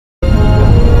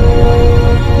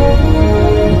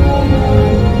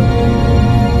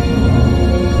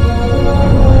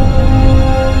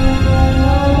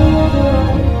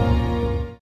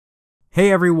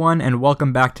Hey everyone, and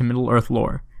welcome back to Middle-earth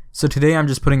Lore. So today I'm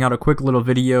just putting out a quick little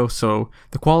video, so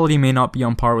the quality may not be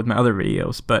on par with my other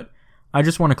videos, but I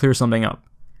just want to clear something up.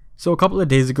 So a couple of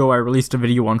days ago I released a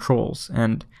video on trolls,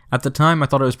 and at the time I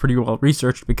thought it was pretty well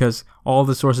researched because all of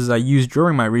the sources I used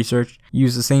during my research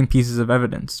used the same pieces of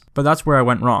evidence, but that's where I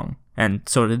went wrong, and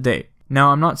so did they.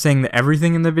 Now I'm not saying that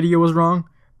everything in the video was wrong,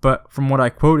 but from what I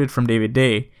quoted from David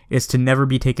Day, is to never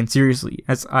be taken seriously,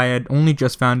 as I had only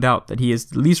just found out that he is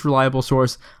the least reliable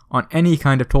source on any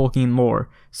kind of Tolkien lore,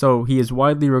 so he is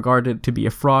widely regarded to be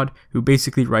a fraud who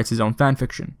basically writes his own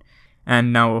fanfiction.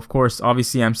 And now, of course,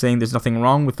 obviously I'm saying there's nothing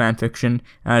wrong with fanfiction,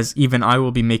 as even I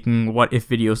will be making what-if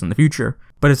videos in the future,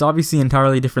 but it's obviously an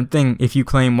entirely different thing if you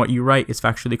claim what you write is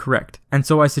factually correct. And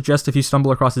so I suggest if you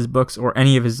stumble across his books or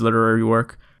any of his literary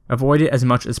work, avoid it as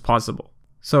much as possible.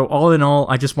 So all in all,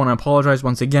 I just want to apologize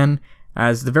once again,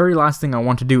 as the very last thing I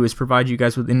want to do is provide you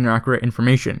guys with inaccurate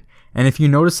information, and if you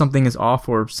notice something is off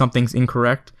or something's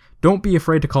incorrect, don't be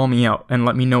afraid to call me out and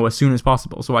let me know as soon as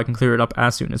possible so I can clear it up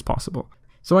as soon as possible.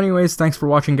 So anyways, thanks for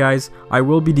watching guys. I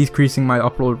will be decreasing my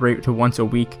upload rate to once a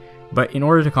week, but in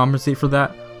order to compensate for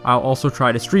that, I'll also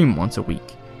try to stream once a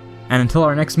week. And until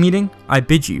our next meeting, I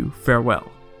bid you farewell.